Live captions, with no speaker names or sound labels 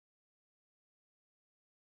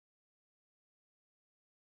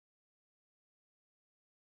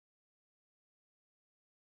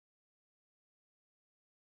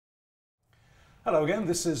Hello again,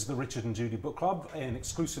 this is the Richard and Judy Book Club in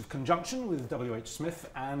exclusive conjunction with W.H. Smith,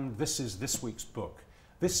 and this is this week's book.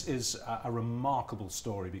 This is a remarkable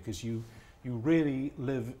story because you really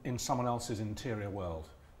live in someone else's interior world,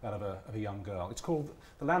 that of a young girl. It's called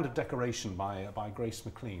The Land of Decoration by Grace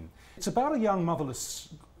McCleen. It's about a young motherless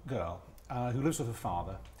girl who lives with her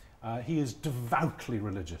father. He is devoutly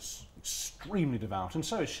religious, extremely devout, and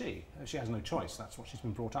so is she. She has no choice, that's what she's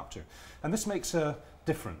been brought up to. And this makes her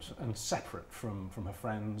different and separate from her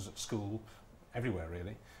friends at school, everywhere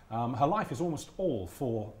really. Her life is almost all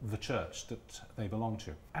for the church that they belong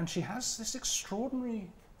to. And she has this extraordinary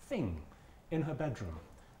thing in her bedroom.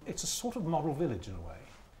 It's a sort of model village in a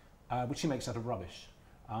way, which she makes out of rubbish.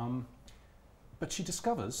 But she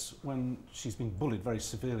discovers, when she's been bullied very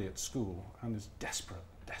severely at school and is desperate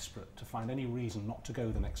to find any reason not to go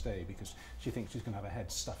the next day because she thinks she's going to have her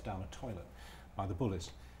head stuffed down a toilet by the bullies.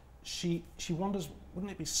 She wonders,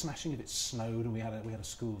 wouldn't it be smashing if it snowed and we had a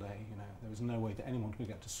school day? You know, there was no way that anyone could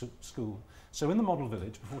get to school. So in the model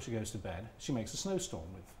village, before she goes to bed, she makes a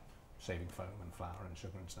snowstorm with shaving foam and flour and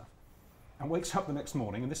sugar and stuff, and wakes up the next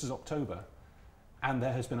morning, and this is October, and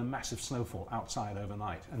there has been a massive snowfall outside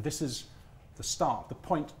overnight. And this is the start, the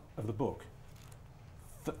point of the book,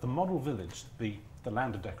 that the model village, the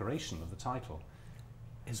land of decoration of the title,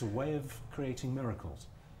 is a way of creating miracles.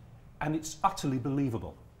 And it's utterly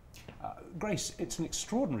believable. Grace, it's an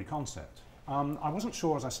extraordinary concept. I wasn't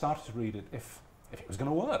sure as I started to read it if it was going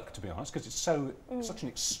to work, to be honest, because it's such an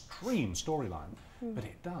extreme storyline, but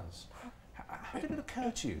it does. How did it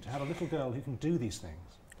occur to you to have a little girl who can do these things?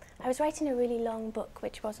 I was writing a really long book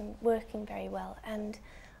which wasn't working very well, and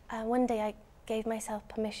one day I gave myself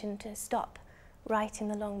permission to stop writing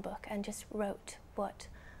the long book and just wrote what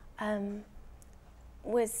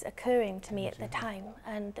was occurring to me at the time,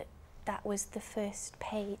 and that was the first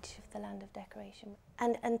page of The Land of Decoration.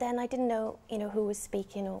 And then I didn't know, who was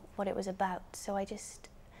speaking or what it was about, so I just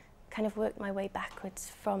kind of worked my way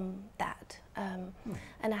backwards from that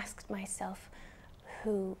and asked myself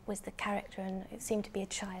who was the character, and it seemed to be a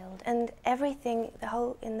child. And everything,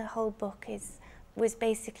 in the whole book was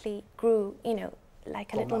basically grew,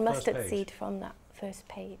 like a little mustard seed from that first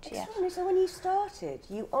page. Yeah. So when you started,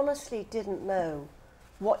 you honestly didn't know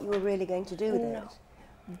what you were really going to do with it.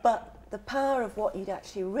 But the power of what you'd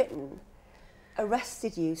actually written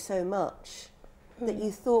arrested you so much that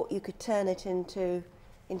you thought you could turn it into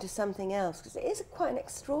something else, because it is quite an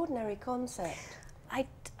extraordinary concept. I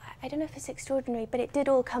don't know if it's extraordinary, but it did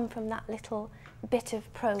all come from that little bit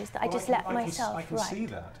of prose that I just let myself write. I can see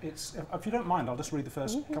that. It's, if you don't mind, I'll just read the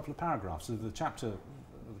first couple of paragraphs. So the chapter,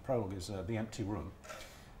 the prologue is The Empty Room.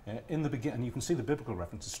 In the beginning, and you can see the biblical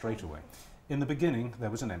references straight away. In the beginning, there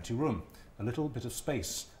was an empty room, a little bit of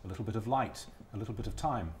space, a little bit of light, a little bit of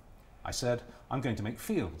time. I said, I'm going to make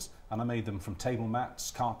fields, and I made them from table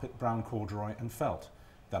mats, carpet, brown corduroy, and felt.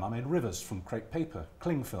 Then I made rivers from crepe paper,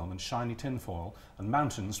 cling film, and shiny tinfoil, and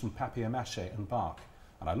mountains from papier-mâché and bark.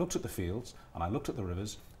 And I looked at the fields, and I looked at the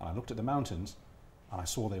rivers, and I looked at the mountains, and I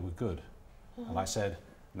saw they were good. And I said,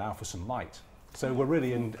 now for some light. So we're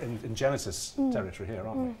really in Genesis territory here,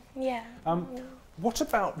 aren't we? Yeah. What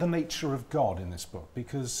about the nature of God in this book?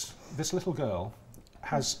 Because this little girl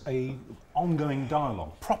has a ongoing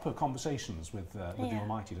dialogue, proper conversations with the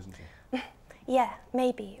Almighty, doesn't she? Yeah,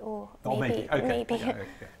 maybe, or maybe, okay. maybe, yeah.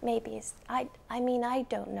 maybe. I mean, I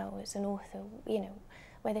don't know as an author,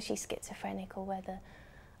 whether she's schizophrenic or whether.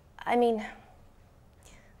 I mean,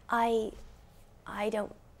 I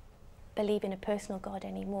don't believe in a personal God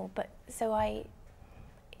anymore, but so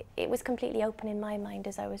it was completely open in my mind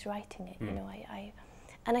as I was writing it.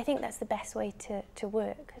 And I think that's the best way to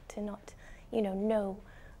work, to not, know.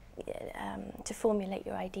 To formulate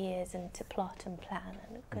your ideas and to plot and plan,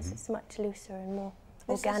 because it's much looser and more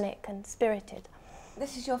organic and spirited.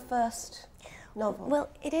 This is your first novel? Well,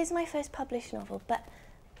 it is my first published novel, but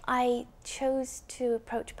I chose to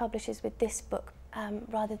approach publishers with this book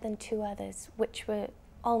rather than two others, which were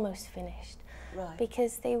almost finished,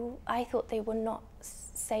 because I thought they were not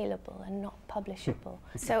saleable and not publishable.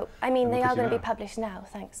 So, I mean, they are going to be published now,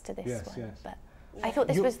 thanks to this one. Yes. But I thought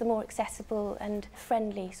this was the more accessible and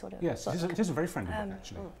friendly sort of book. Yes, it is a very friendly book,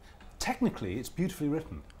 actually. Technically, it's beautifully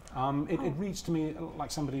written. It reads to me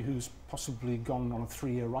like somebody who's possibly gone on a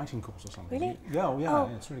 3-year writing course or something. Really? Yeah,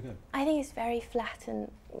 it's really good. I think it's very flat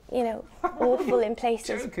and, awful in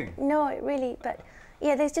places. Joking. No, it really, but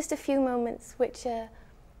yeah, there's just a few moments which are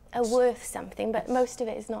worth something, but most of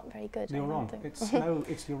it is not very good. You're wrong.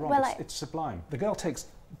 You're wrong. Well, it's sublime. The girl takes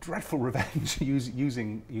dreadful revenge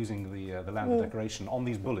using the land of decoration on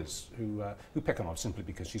these bullies who pick on her simply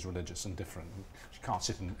because she's religious and different. She can't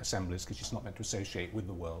sit in assemblies because she's not meant to associate with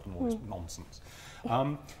the world and all this nonsense.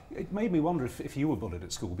 It made me wonder if you were bullied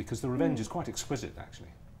at school, because the revenge is quite exquisite, actually.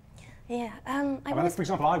 Yeah. I mean, for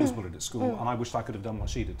example, I was bullied at school and I wished I could have done what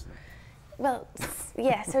she did to them. Well,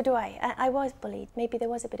 yeah, so do I. I was bullied. Maybe there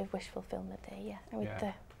was a bit of wish fulfillment there, yeah, with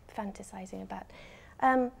the fantasising about.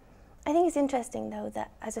 I think it's interesting, though, that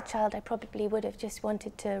as a child I probably would have just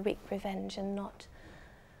wanted to wreak revenge and not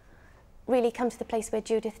really come to the place where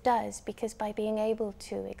Judith does, because by being able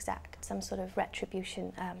to exact some sort of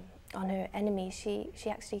retribution on her enemies, she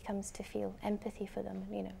actually comes to feel empathy for them,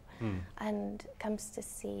 you know, and comes to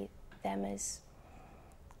see them as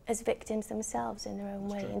victims themselves in their own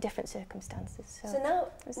way, in different circumstances. So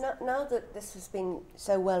now that this has been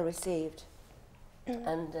so well received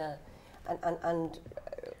and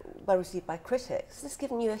well received by critics, has this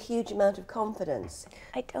given you a huge amount of confidence?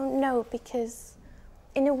 I don't know, because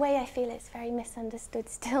in a way I feel it's very misunderstood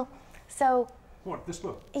still. So what, this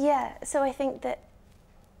book? Yeah, so I think that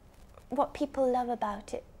what people love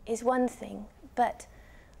about it is one thing, but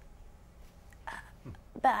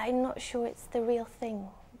I'm not sure it's the real thing.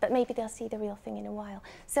 But maybe they'll see the real thing in a while.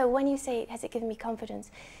 So when you say, has it given me confidence?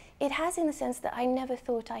 It has, in the sense that I never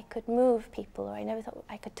thought I could move people, or I never thought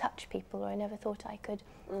I could touch people, or I never thought I could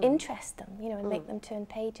interest them, you know, and make them turn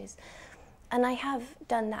pages. And I have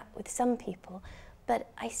done that with some people, but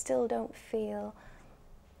I still don't feel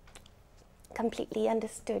completely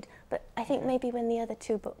understood. But I think maybe when the other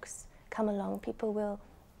two books come along, people will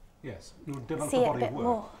you'll develop see a it a body bit of work.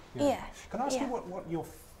 more. Yeah. Can I ask you what your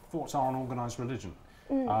thoughts are on organised religion?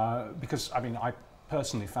 Because, I mean, I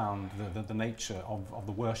personally found the nature of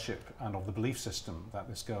the worship and of the belief system that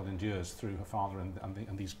this girl endures through her father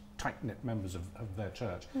and these tight-knit members of their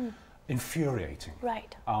church infuriating.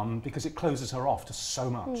 Right. Because it closes her off to so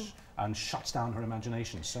much and shuts down her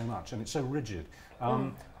imagination so much, and it's so rigid.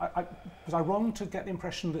 Was I wrong to get the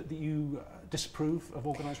impression that you disapprove of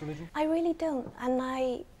organised religion? I really don't, and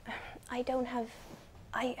I don't have...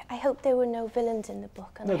 I hope there were no villains in the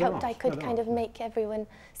book, and I hoped I could kind of make everyone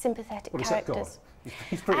sympathetic characters. Except God.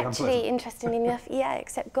 He's pretty Actually, interestingly enough, yeah,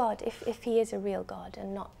 except God, if he is a real God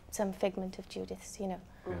and not some figment of Judith's, you know,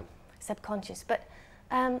 subconscious. But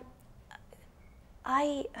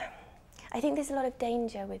I think there's a lot of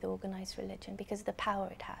danger with organised religion because of the power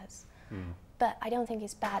it has. But I don't think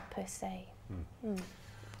it's bad per se.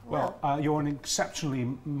 Well, you're an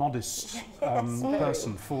exceptionally modest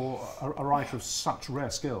person for a writer of such rare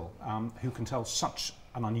skill, who can tell such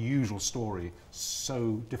an unusual story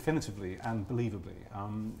so definitively and believably.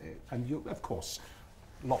 And you, of course,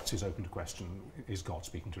 lots is open to question. Is God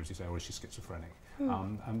speaking to her, as you say, or is she schizophrenic?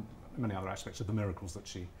 And many other aspects of the miracles that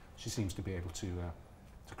she seems to be able to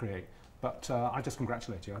create. But I just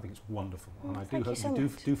congratulate you. I think it's wonderful. And I do hope you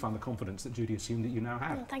do find the confidence that Judy assumed that you now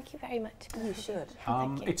have. Thank you very much. You should.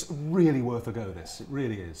 It's really worth a go, this. It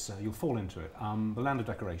really is. You'll fall into it. The Land of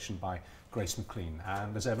Decoration by Grace McCleen.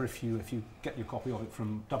 And as ever, if you get your copy of it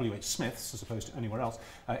from W.H. Smith's as opposed to anywhere else,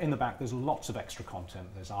 in the back there's lots of extra content.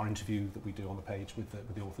 There's our interview that we do on the page with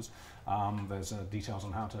the authors. There's details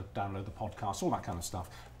on how to download the podcast, all that kind of stuff.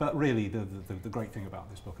 But really, the great thing about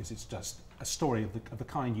this book is it's just a story of the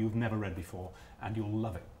kind you've never read before, and you'll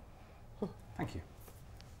love it. Thank you.